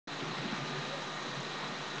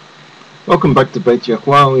Welcome back to Beit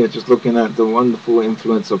Yahuwah. We are just looking at the wonderful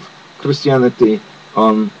influence of Christianity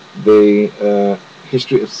on the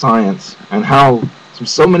history of science, and how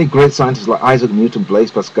so many great scientists like Isaac Newton,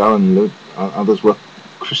 Blaise Pascal, and others were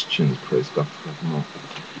Christians. Praise God forevermore.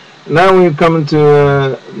 Now we're coming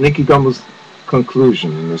to Nicky Gumbel's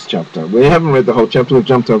conclusion in this chapter. We haven't read the whole chapter, we've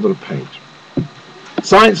jumped over the page.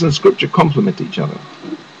 Science and scripture complement each other.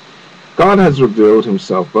 God has revealed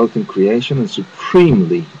himself both in creation and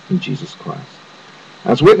supremely in Jesus Christ.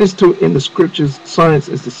 As witnessed to in the scriptures, science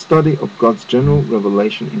is the study of God's general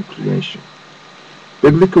revelation in creation.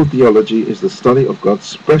 Biblical theology is the study of God's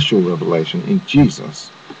special revelation in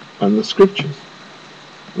Jesus and the scriptures.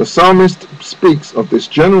 The psalmist speaks of this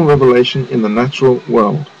general revelation in the natural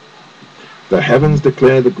world. The heavens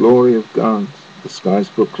declare the glory of God. The skies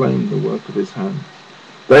proclaim the work of his hands.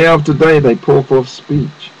 Day after day they pour forth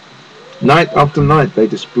speech. Night after night they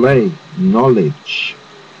display knowledge.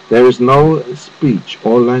 There is no speech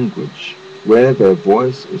or language where their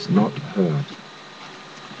voice is not heard.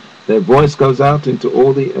 Their voice goes out into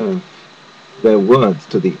all the earth, their words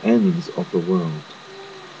to the ends of the world.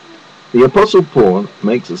 The Apostle Paul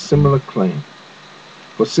makes a similar claim.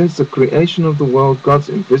 For since the creation of the world, God's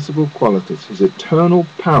invisible qualities, his eternal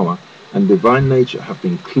power and divine nature have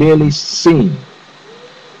been clearly seen,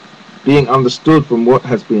 being understood from what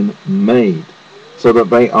has been made, so that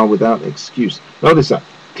they are without excuse. Notice that.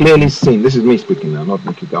 Clearly seen. This is me speaking now, not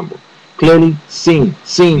Nicky Gumbel. Clearly seen.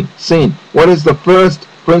 Seen. What is the first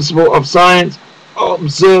principle of science?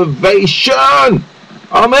 Observation.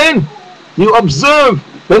 Amen. You observe,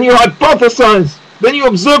 then you hypothesize, then you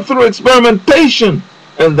observe through experimentation,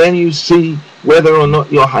 and then you see whether or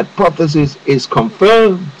not your hypothesis is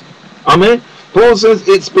confirmed. Amen. Paul says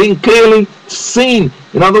it's been clearly seen.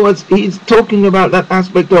 In other words, he's talking about that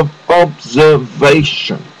aspect of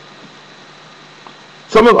observation.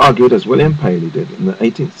 Some have argued, as William Paley did in the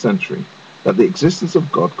 18th century, that the existence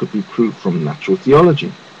of God could be proved from natural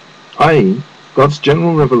theology, i.e., God's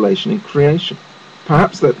general revelation in creation.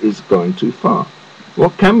 Perhaps that is going too far.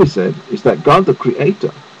 What can be said is that God, the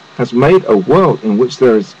Creator, has made a world in which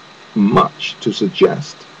there is much to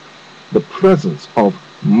suggest the presence of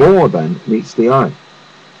more than meets the eye,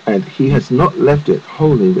 and he has not left it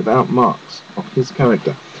wholly without marks of his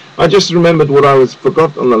character. I just remembered what I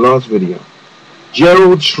forgot on the last video.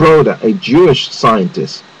 Gerald Schroeder, a Jewish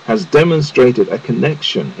scientist, has demonstrated a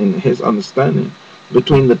connection in his understanding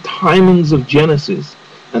between the timings of Genesis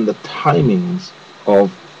and the timings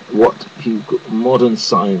of what modern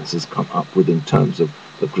science has come up with in terms of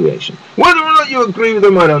the creation. Whether or not you agree with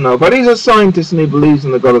him, I don't know, but he's a scientist and he believes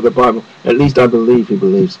in the God of the Bible. At least I believe he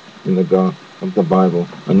believes in the God of the Bible.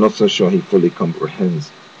 I'm not so sure he fully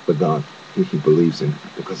comprehends the God he believes in,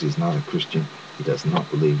 because he's not a Christian. He does not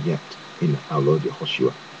believe yet in our Lord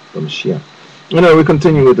Yehoshua, the Mashiach. Anyway, we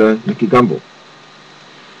continue with Nicky Gumbel.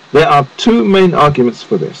 There are two main arguments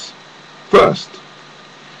for this. First,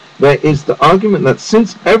 there is the argument that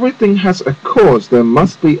since everything has a cause, there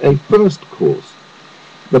must be a first cause.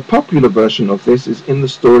 The popular version of this is in the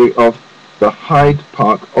story of the Hyde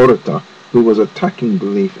Park orator who was attacking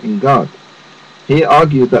belief in God. He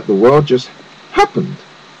argued that the world just happened.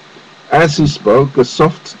 As he spoke, a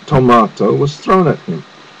soft tomato was thrown at him.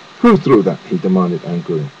 Who threw that? He demanded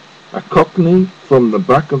angrily. A cockney from the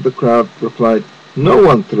back of the crowd replied, no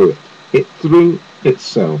one threw it. It threw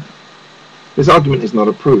itself. This argument is not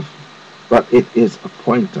a proof, but it is a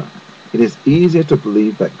pointer. It is easier to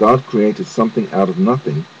believe that God created something out of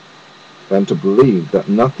nothing than to believe that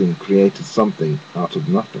nothing created something out of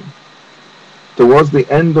nothing. Towards the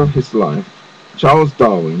end of his life, Charles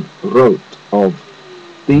Darwin wrote of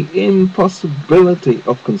the impossibility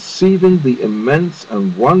of conceiving the immense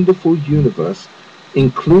and wonderful universe,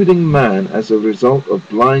 including man, as a result of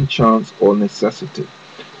blind chance or necessity.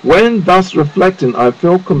 When thus reflecting, I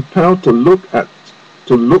feel compelled to look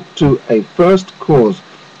to a first cause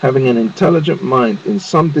having an intelligent mind in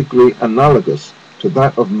some degree analogous to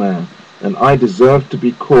that of man, and I deserve to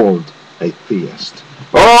be called a theist.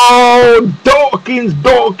 Oh, Dawkins,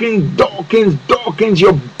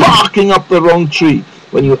 you're barking up the wrong tree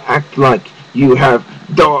when you act like you have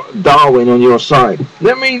Darwin on your side.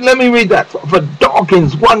 Let me read that for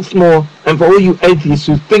Dawkins once more, and for all you atheists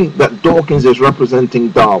who think that Dawkins is representing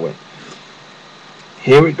Darwin.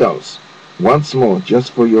 Here it goes, once more,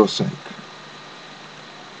 just for your sake,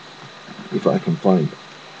 if I can find it.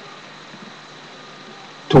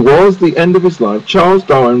 Towards the end of his life, Charles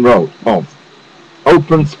Darwin wrote of,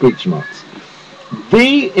 open speech marks,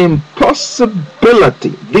 the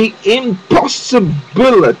impossibility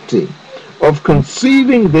of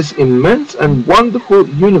conceiving this immense and wonderful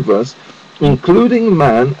universe, including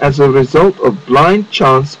man, as a result of blind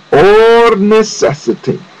chance or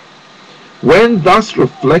necessity. When thus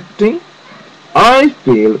reflecting, I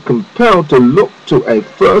feel compelled to look to a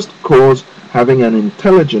first cause having an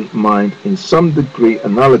intelligent mind in some degree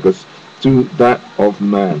analogous to that of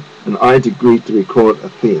man, and I agree to be called a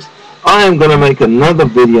theist. I am going to make another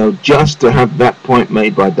video just to have that point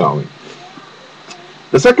made by Darwin.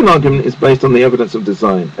 The second argument is based on the evidence of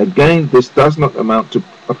design. Again, this does not amount to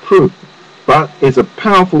a proof, but is a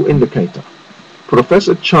powerful indicator.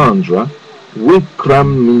 Professor Chandra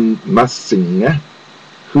Wickramasinghe,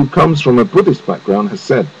 who comes from a Buddhist background, has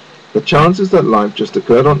said, the chances that life just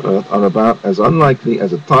occurred on Earth are about as unlikely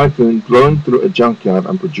as a typhoon blowing through a junkyard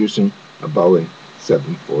and producing a Boeing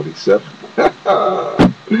 747.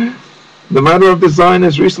 The matter of design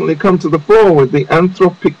has recently come to the fore with the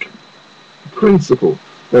anthropic principle.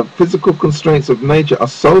 The physical constraints of nature are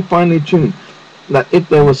so finely tuned that if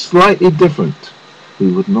they were slightly different,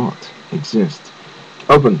 we would not exist.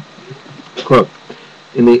 Open quote.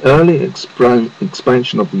 In the early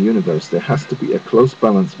expansion of the universe, there has to be a close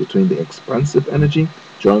balance between the expansive energy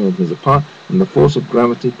drawing things apart and the force of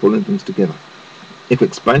gravity pulling things together. If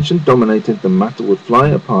expansion dominated, the matter would fly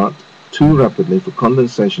apart too rapidly for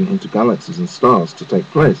condensation into galaxies and stars to take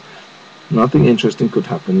place. Nothing interesting could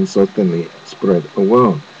happen in so thinly spread a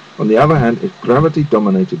world. On the other hand, if gravity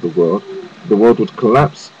dominated the world would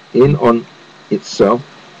collapse in on itself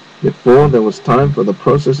before there was time for the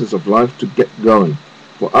processes of life to get going.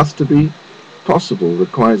 For us to be possible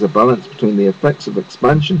requires a balance between the effects of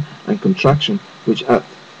expansion and contraction, which at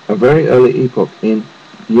a very early epoch in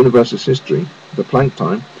the universe's history, the Planck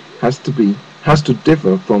time, has to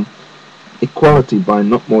differ from equality by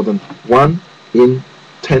not more than 1 in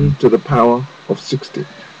 10 to the power of 60.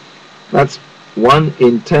 That's 1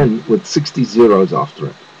 in 10 with 60 zeros after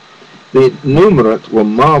it. The numerate will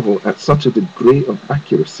marvel at such a degree of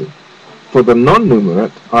accuracy. For the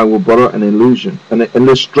non-numerate, I will borrow an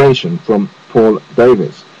illustration from Paul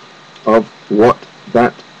Davies of what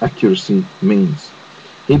that accuracy means.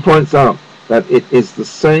 He points out that it is the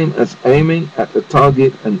same as aiming at a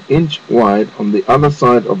target an inch wide on the other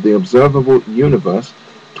side of the observable universe,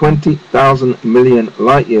 20,000 million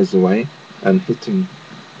light years away, and hitting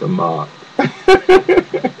the mark.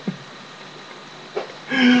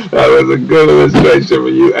 That was a good illustration for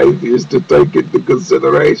you atheists to take into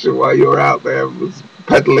consideration while you're out there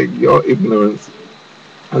peddling your ignorance.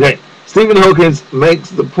 Okay, Stephen Hawking makes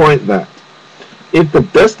the point that if the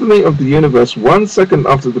destiny of the universe 1 second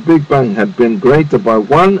after the Big Bang had been greater by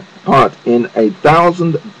 1 part in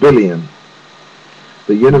 1,000 billion,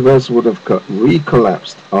 the universe would have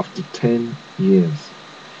recollapsed after 10 years.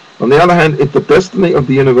 On the other hand, if the destiny of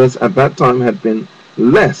the universe at that time had been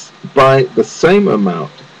less by the same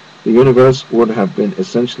amount, the universe would have been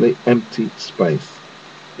essentially empty space.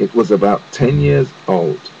 It was about 10 years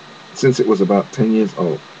old. Since it was about 10 years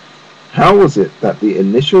old, how was it that the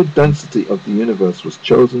initial density of the universe was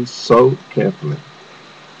chosen so carefully?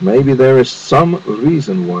 Maybe there is some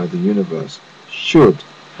reason why the universe should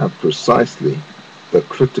have precisely the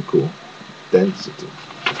critical density.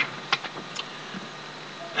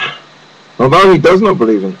 Although he does not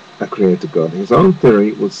believe in a creator God, his own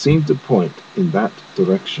theory would seem to point in that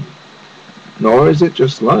direction. Nor is it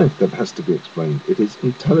just life that has to be explained. It is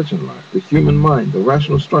intelligent life, the human mind, the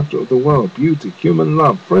rational structure of the world, beauty, human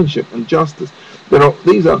love, friendship, and justice.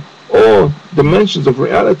 These are all dimensions of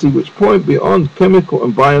reality which point beyond chemical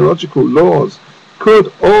and biological laws.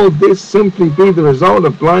 Could all this simply be the result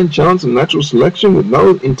of blind chance and natural selection with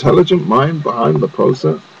no intelligent mind behind the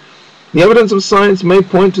process? The evidence of science may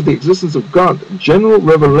point to the existence of God. General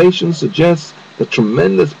revelation suggests the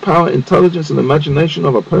tremendous power, intelligence, and imagination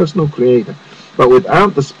of a personal creator. But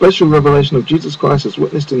without the special revelation of Jesus Christ as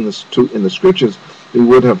witnessed in the scriptures, we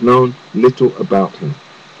would have known little about him.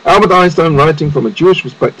 Albert Einstein, writing from a Jewish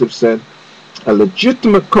perspective, said, "A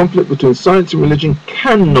legitimate conflict between science and religion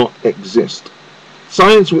cannot exist.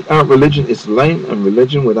 Science without religion is lame, and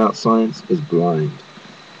religion without science is blind."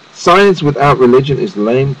 Science without religion is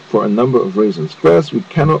lame for a number of reasons. First, we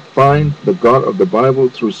cannot find the God of the Bible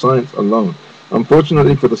through science alone.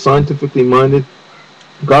 Unfortunately for the scientifically minded,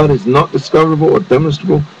 God is not discoverable or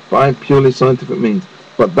demonstrable by purely scientific means.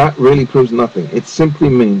 But that really proves nothing. It simply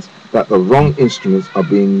means that the wrong instruments are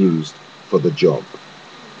being used for the job.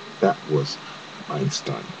 That was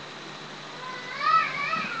Einstein.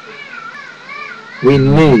 We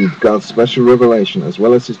need God's special revelation as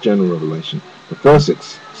well as his general revelation. The first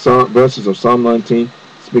 6 verses of Psalm 19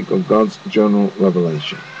 speak of God's general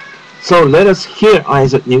revelation. So let us hear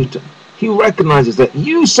Isaac Newton. He recognizes that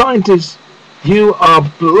you scientists, you are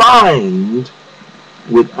blind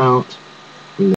without